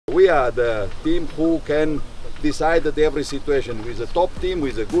We are the team who can decide at every situation. With a top team,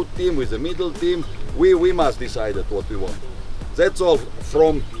 with a good team, with a middle team, we must decide at what we want. That's all.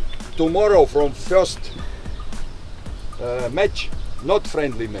 From tomorrow, from first match, not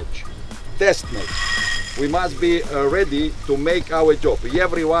friendly match, test match. We must be ready to make our job.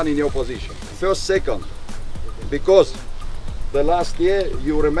 Everyone in your position. First, second, because the last year,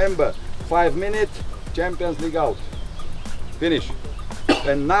 you remember, 5 minutes, Champions League out. Finish.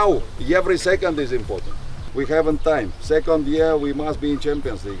 And now, every second is important. We haven't time. Second year, we must be in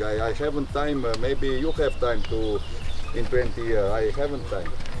Champions League. I haven't time. Maybe you have time to in 20 years. I haven't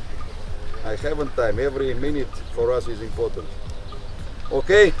time. I haven't time. Every minute for us is important.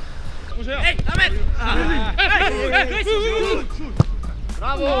 Okay? Hey, Ahmed!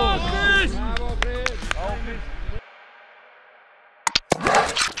 Bravo! Bravo, Chris!